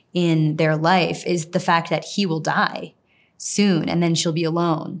happy in their life, is the fact that he will die soon and then she'll be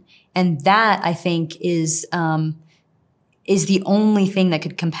alone. And that, I think, is the only thing that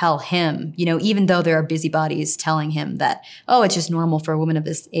could compel him, even though there are busybodies telling him that, oh, it's just normal for a woman of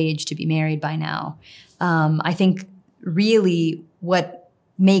this age to be married by now. I think really what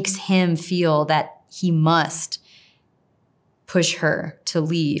makes him feel that he must push her to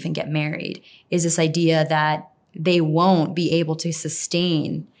leave and get married is this idea that they won't be able to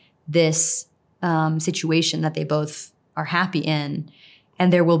sustain this situation that they both are happy in,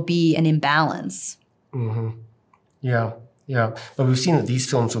 and there will be an imbalance. Mm-hmm. Yeah. Yeah, but we've seen that these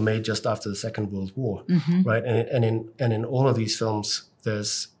films were made just after the Second World War, right? And in all of these films,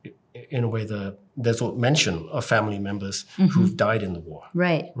 there's in a way there's a mention of family members who've died in the war,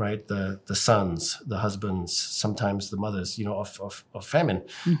 right? The sons, the husbands, sometimes the mothers, of famine.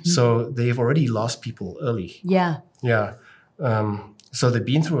 So they've already lost people early. Yeah. So they've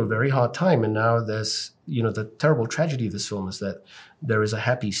been through a very hard time, and now there's the terrible tragedy of this film is that there is a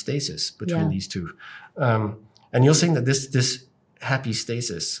happy stasis between these two. And you're saying that this happy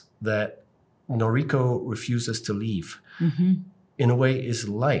stasis that Noriko refuses to leave, in a way, is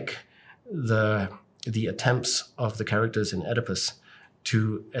like the attempts of the characters in Oedipus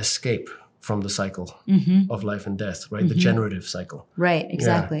to escape from the cycle of life and death, right? The generative cycle. Right,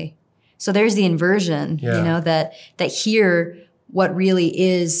 exactly. Yeah. So there's the inversion, that here what really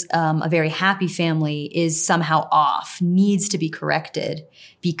is a very happy family is somehow off, needs to be corrected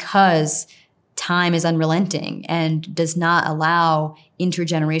because time is unrelenting and does not allow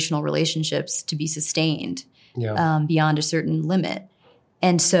intergenerational relationships to be sustained beyond a certain limit.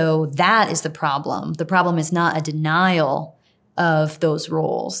 And so that is the problem. The problem is not a denial of those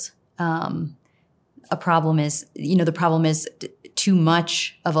roles. The problem is too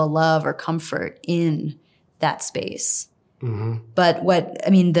much of a love or comfort in that space. But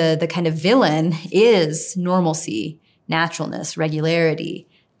the kind of villain is normalcy, naturalness, regularity,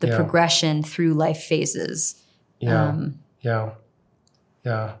 the progression through life phases. And what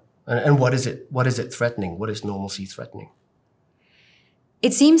is it? What is it threatening? What is normalcy threatening?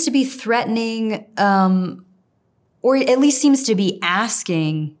 It seems to be threatening, or at least seems to be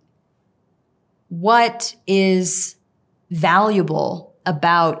asking, what is valuable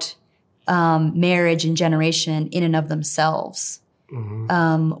about marriage and generation in and of themselves?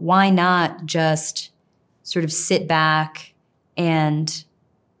 Why not just sort of sit back and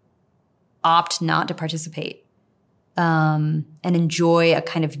opt not to participate, and enjoy a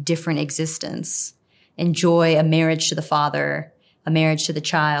kind of different existence, enjoy a marriage to the father, a marriage to the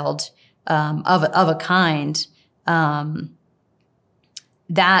child, of a kind.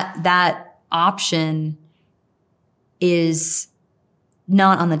 That option is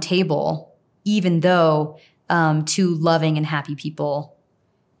not on the table, even though two loving and happy people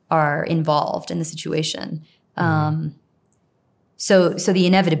are involved in the situation. So the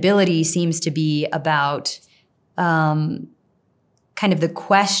inevitability seems to be about kind of the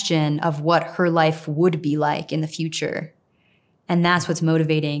question of what her life would be like in the future. And that's what's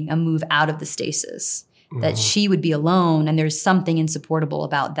motivating a move out of the stasis, that she would be alone, and there's something insupportable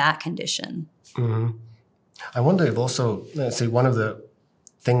about that condition. I wonder if also, let's say, one of the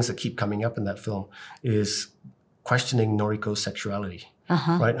things that keep coming up in that film is questioning Noriko's sexuality,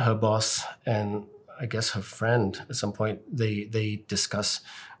 right? Her boss and I guess her friend at some point, they discuss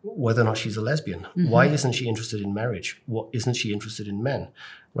whether or not she's a lesbian. Why isn't she interested in marriage? What isn't she interested in men?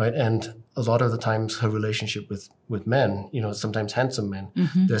 Right. And a lot of the times her relationship with men, sometimes handsome men,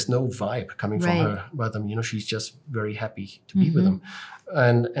 there's no vibe coming from her about them. She's just very happy to be with them.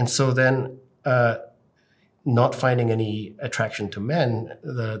 And so then, not finding any attraction to men,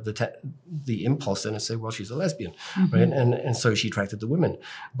 the impulse then is say, well, she's a lesbian, right? And so she attracted to women.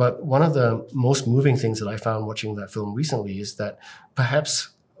 But one of the most moving things that I found watching that film recently is that perhaps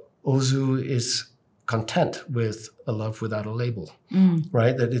Ozu is content with a love without a label,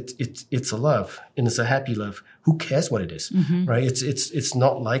 right? That it's a love and it's a happy love. Who cares what it is, right? It's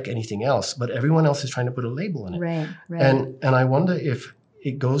not like anything else, but everyone else is trying to put a label on it. Right. And I wonder if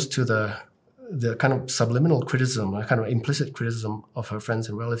it goes to the kind of subliminal criticism, a kind of implicit criticism of her friends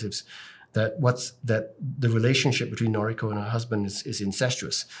and relatives, that the relationship between Noriko and her husband is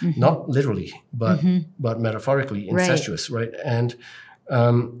incestuous, not literally, but metaphorically incestuous, right?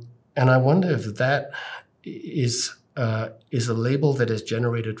 And I wonder if that is a label that is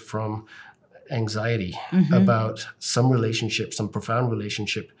generated from anxiety about some relationship, some profound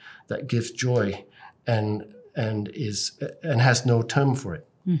relationship that gives joy and has no term for it.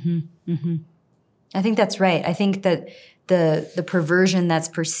 I think that's right. I think that the perversion that's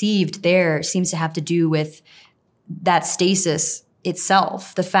perceived there seems to have to do with that stasis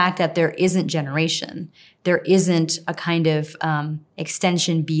itself, the fact that there isn't generation, there isn't a kind of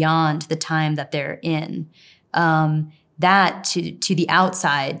extension beyond the time that they're in. That to the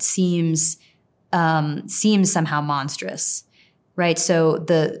outside seems somehow monstrous, right? So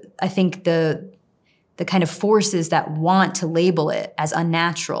I think the kind of forces that want to label it as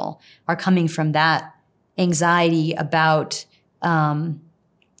unnatural are coming from that anxiety about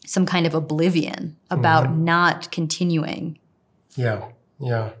some kind of oblivion, about not continuing. Yeah.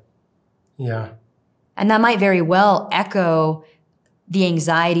 And that might very well echo the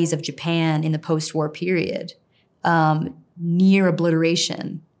anxieties of Japan in the post-war period, near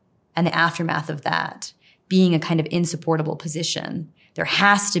obliteration and the aftermath of that being a kind of insupportable position. There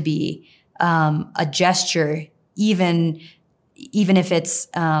has to be a gesture, even if it's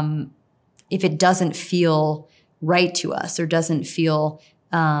if it doesn't feel right to us or doesn't feel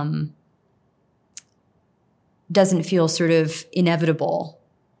sort of inevitable.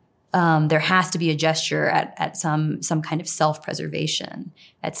 There has to be a gesture at some kind of self-preservation,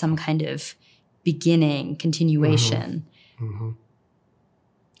 at some kind of beginning, continuation.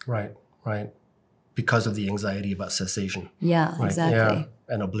 Right. Because of the anxiety about cessation. Yeah, right. Exactly. Yeah.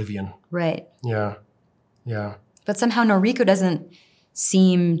 And oblivion. Right. Yeah. But somehow Noriko doesn't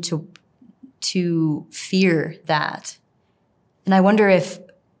seem to fear that. And I wonder if,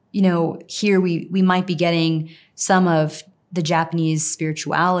 here we might be getting some of the Japanese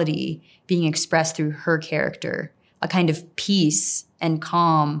spirituality being expressed through her character, a kind of peace and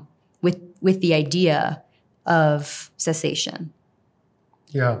calm with the idea of cessation.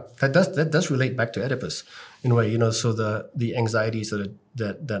 Yeah, that does relate back to Oedipus in a way, so the anxieties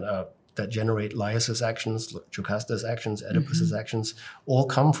that generate Laius's actions, Jocasta's actions, Oedipus's actions, all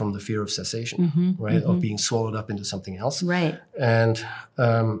come from the fear of cessation, right? Of being swallowed up into something else. Right. And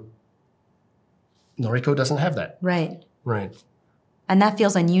Noriko doesn't have that. Right. And that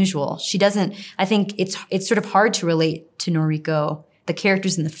feels unusual. She doesn't, I think it's sort of hard to relate to Noriko. The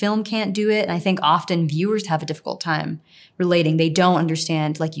characters in the film can't do it. And I think often viewers have a difficult time relating. They don't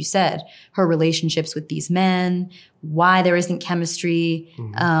understand, like you said, her relationships with these men, why there isn't chemistry,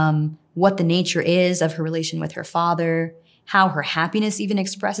 what the nature is of her relation with her father, how her happiness even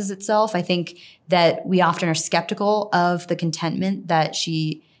expresses itself. I think that we often are skeptical of the contentment that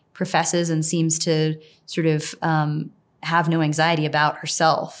she professes and seems to sort of have no anxiety about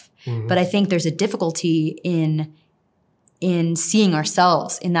herself. But I think there's a difficulty in seeing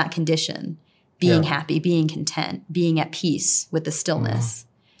ourselves in that condition, being happy, being content, being at peace with the stillness.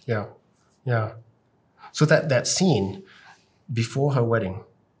 Yeah. So that scene before her wedding,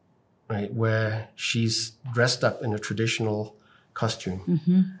 right, where she's dressed up in a traditional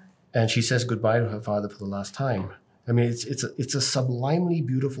costume and she says goodbye to her father for the last time. I mean, it's a sublimely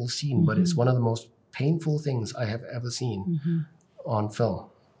beautiful scene, but it's one of the most painful things I have ever seen on film,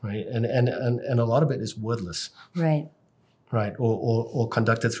 right? And a lot of it is wordless. Right, or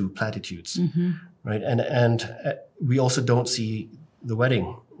conducted through platitudes, right? And we also don't see the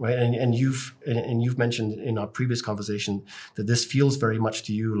wedding, right? And you've mentioned in our previous conversation that this feels very much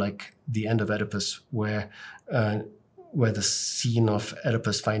to you like the end of Oedipus, where where the scene of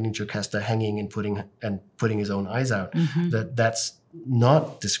Oedipus finding Jocasta hanging and putting his own eyes out, that's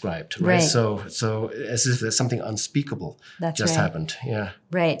not described, right? So as if there's something unspeakable happened. Yeah.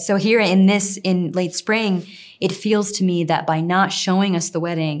 Right. So here in Late Spring, it feels to me that by not showing us the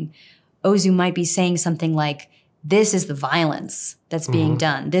wedding, Ozu might be saying something like, this is the violence that's being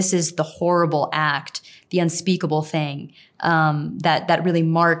done. This is the horrible act, the unspeakable thing that really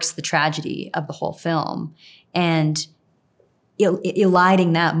marks the tragedy of the whole film. And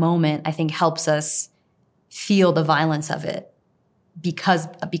eliding that moment, I think, helps us feel the violence of it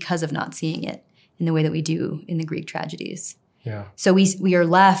because of not seeing it in the way that we do in the Greek tragedies. Yeah. So we are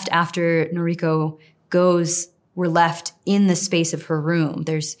left after Noriko goes. We're left in the space of her room.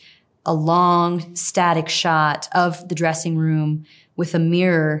 There's a long static shot of the dressing room with a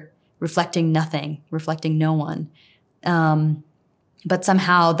mirror reflecting nothing, reflecting no one. But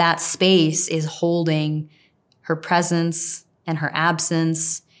somehow that space is holding her presence and her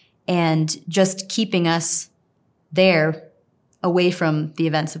absence and just keeping us there away from the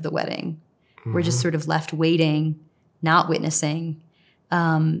events of the wedding. We're just sort of left waiting, not witnessing.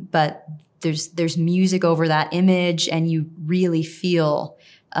 But there's music over that image, and you really feel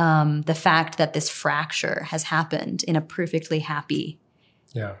the fact that this fracture has happened in a perfectly happy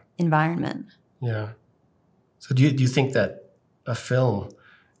environment. Yeah. So do you think that a film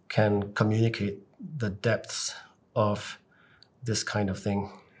can communicate the depths of this kind of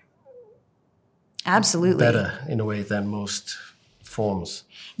thing? Absolutely. Better in a way than most forms?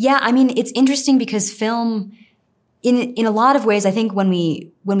 Yeah, I mean, it's interesting because film, in a lot of ways, I think when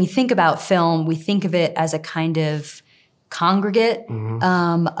we think about film, we think of it as a kind of congregate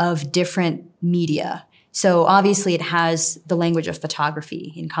of different media. So obviously it has the language of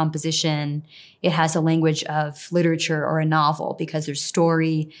photography in composition. It has the language of literature or a novel because there's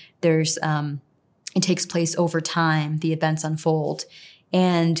story, it takes place over time, the events unfold.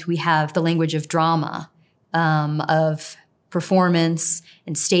 And we have the language of drama, of performance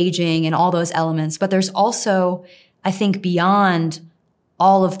and staging and all those elements. But there's also, I think, beyond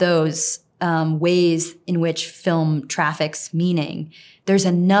all of those ways in which film traffics meaning, there's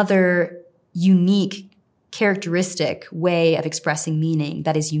another unique characteristic way of expressing meaning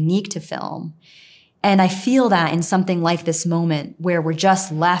that is unique to film. And I feel that in something like this moment where we're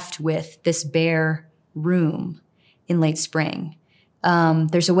just left with this bare room in Late Spring.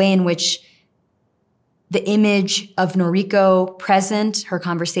 There's a way in which the image of Noriko present, her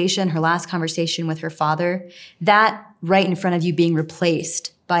last conversation with her father, that right in front of you being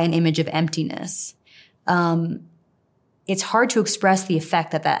replaced by an image of emptiness. It's hard to express the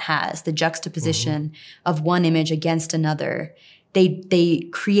effect that has, the juxtaposition of one image against another. They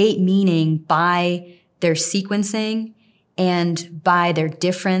create meaning by their sequencing and by their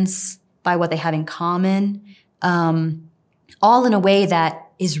difference, by what they have in common, all in a way that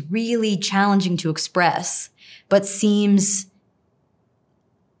is really challenging to express, but seems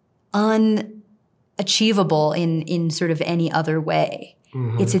unachievable in sort of any other way.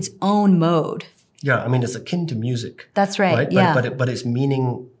 It's its own mode. Yeah, I mean, it's akin to music. That's right. Yeah. But its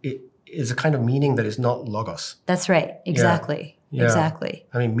meaning, it is a kind of meaning that is not logos. That's right. Exactly. Yeah. Exactly.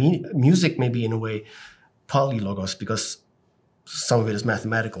 I mean, music may be in a way partly logos because some of it is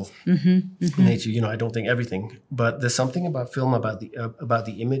mathematical in nature. I don't think everything, but there's something about film, about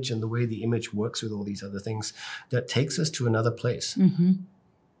the image and the way the image works with all these other things that takes us to another place.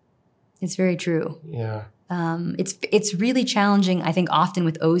 It's very true. Yeah. It's really challenging, I think, often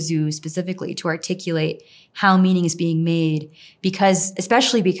with Ozu specifically to articulate how meaning is being made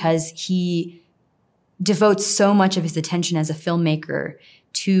especially because he devotes so much of his attention as a filmmaker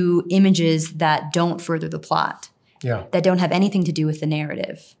to images that don't further the plot. Yeah. That don't have anything to do with the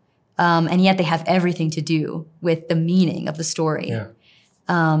narrative. And yet they have everything to do with the meaning of the story. Yeah.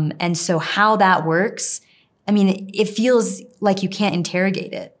 And so how that works, I mean, it feels like you can't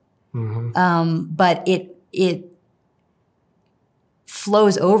interrogate it. But it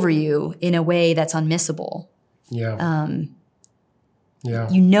flows over you in a way that's unmissable. Yeah.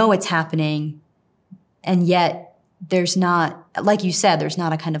 You know it's happening, and yet there's not, like you said, there's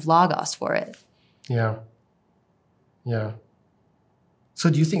not a kind of logos for it. Yeah. Yeah. So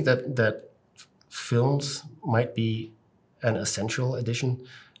do you think that films might be an essential addition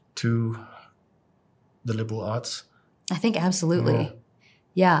to the liberal arts? I think absolutely.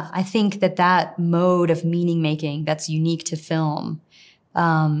 Yeah, I think that mode of meaning making that's unique to film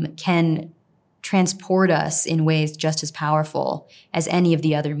can transport us in ways just as powerful as any of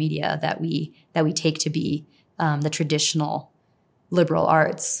the other media that we take to be the traditional liberal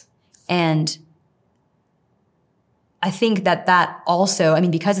arts. And I think that also, I mean,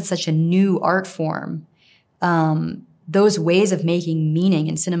 because it's such a new art form, those ways of making meaning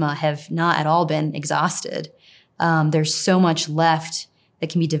in cinema have not at all been exhausted. There's so much left that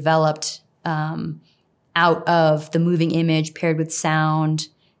can be developed out of the moving image paired with sound.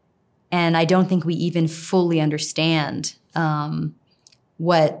 And I don't think we even fully understand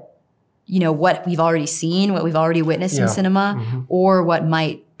what we've already seen, what we've already witnessed in cinema, or what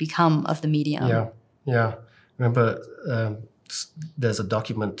might become of the medium. Yeah. Remember, there's a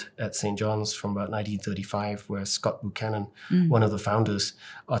document at St. John's from about 1935 where Scott Buchanan, one of the founders,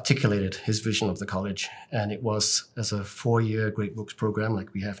 articulated his vision of the college. And it was as a 4-year Great Books program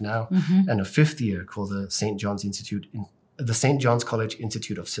like we have now, and a 5th year called the St. John's College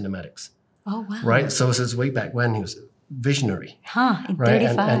Institute of Cinematics. Oh, wow. Right? So this is way back when he was visionary. In right?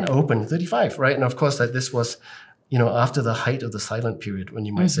 35. And open, 35, right? And of course, that this was, after the height of the silent period, when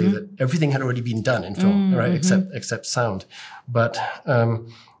you might say that everything had already been done in film, right? Except sound. But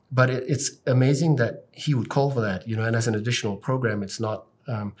it's amazing that he would call for that, and as an additional program, it's not,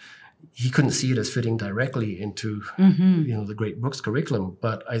 he couldn't see it as fitting directly into, the Great Books curriculum.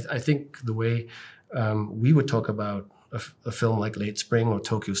 But I think the way we would talk about a film like Late Spring or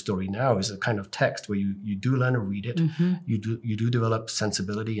Tokyo Story Now is a kind of text where you do learn to read it, you do develop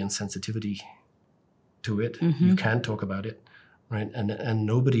sensibility and sensitivity to it. You can talk about it, right? And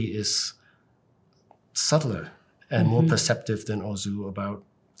nobody is subtler and more perceptive than Ozu about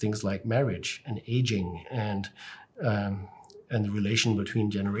things like marriage and aging and the relation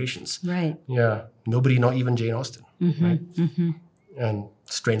between generations. Right. Yeah. Nobody, not even Jane Austen, right? And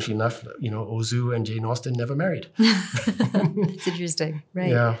strangely enough, Ozu and Jane Austen never married. That's interesting.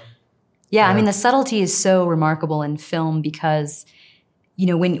 Right. Yeah. I mean, the subtlety is so remarkable in film because,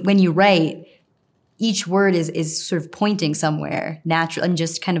 when you write, each word is sort of pointing somewhere natural and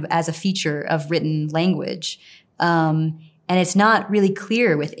just kind of as a feature of written language. And it's not really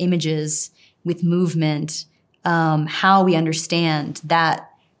clear with images, with movement, how we understand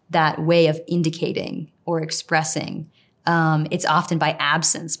that way of indicating or expressing. It's often by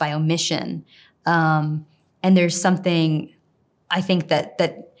absence, by omission. And there's something, I think,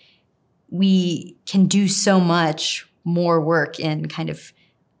 that we can do so much more work in kind of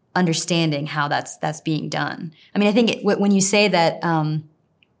understanding how that's being done. I mean, I think when you say that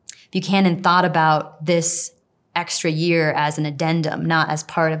Buchanan thought about this extra year as an addendum, not as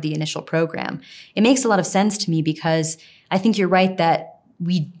part of the initial program, it makes a lot of sense to me because I think you're right that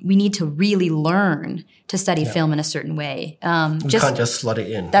we need to really learn to study film in a certain way. You can't just slot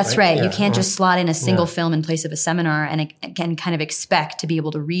it in. That's right. You can't just slot in a single film in place of a seminar and can kind of expect to be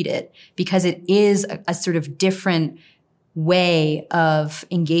able to read it because it is a sort of different way of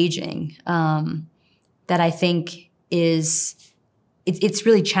engaging that I think it's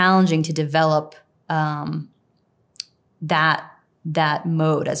really challenging to develop that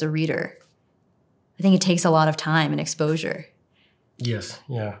mode as a reader. I think it takes a lot of time and exposure. Yes,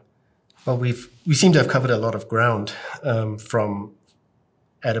 yeah. Well, we seem to have covered a lot of ground from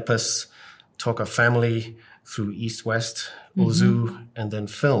Oedipus, talk of family, through East-West, Ozu, and then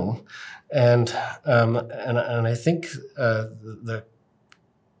film. And I think the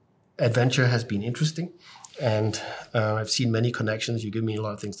adventure has been interesting. And I've seen many connections. You give me a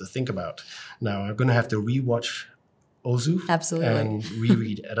lot of things to think about. Now, I'm going to have to rewatch Ozu. Absolutely. And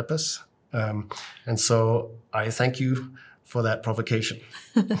reread Oedipus. And so I thank you for that provocation.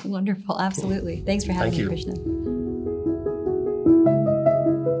 Wonderful. Absolutely. Thanks for having me, Krishnan.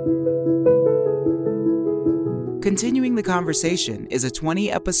 Continuing the Conversation is a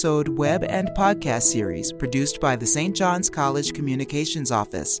 20-episode web and podcast series produced by the St. John's College Communications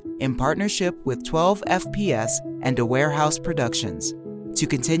Office in partnership with 12 FPS and Aware House Productions. To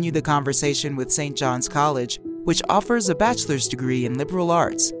continue the conversation with St. John's College, which offers a bachelor's degree in liberal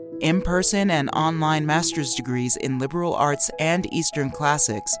arts, in-person and online master's degrees in liberal arts and Eastern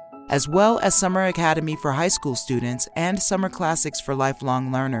classics, as well as Summer Academy for high school students and Summer Classics for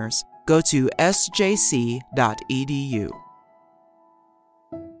lifelong learners, go to sjc.edu.